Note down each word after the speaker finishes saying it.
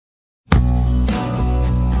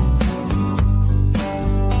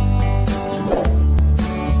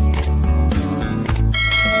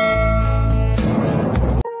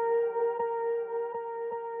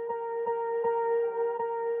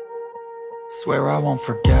Swear I won't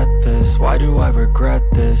forget this, why do I regret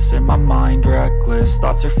this? In my mind reckless,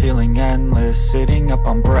 thoughts are feeling endless. Sitting up,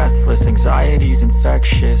 I'm breathless, anxiety's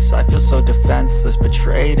infectious. I feel so defenseless,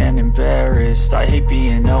 betrayed and embarrassed. I hate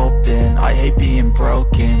being open, I hate being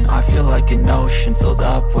broken. I feel like an ocean filled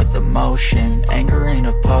up with emotion. Anger ain't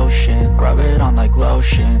a potion, rub it on like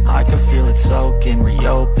lotion. I can feel it soaking,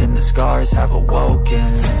 reopen, the scars have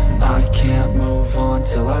awoken. I can't move on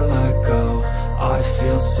till I let go. I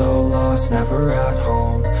feel so lost, never at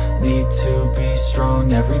home. Need to be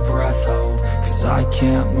strong, every breath hold. Cause I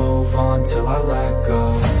can't move on till I let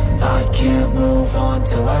go. I can't move on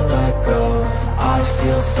till I let go. I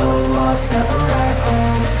feel so lost, never at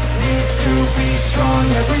home. Need to be strong,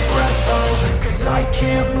 every breath hold. Cause I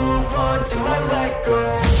can't move on till I let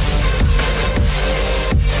go.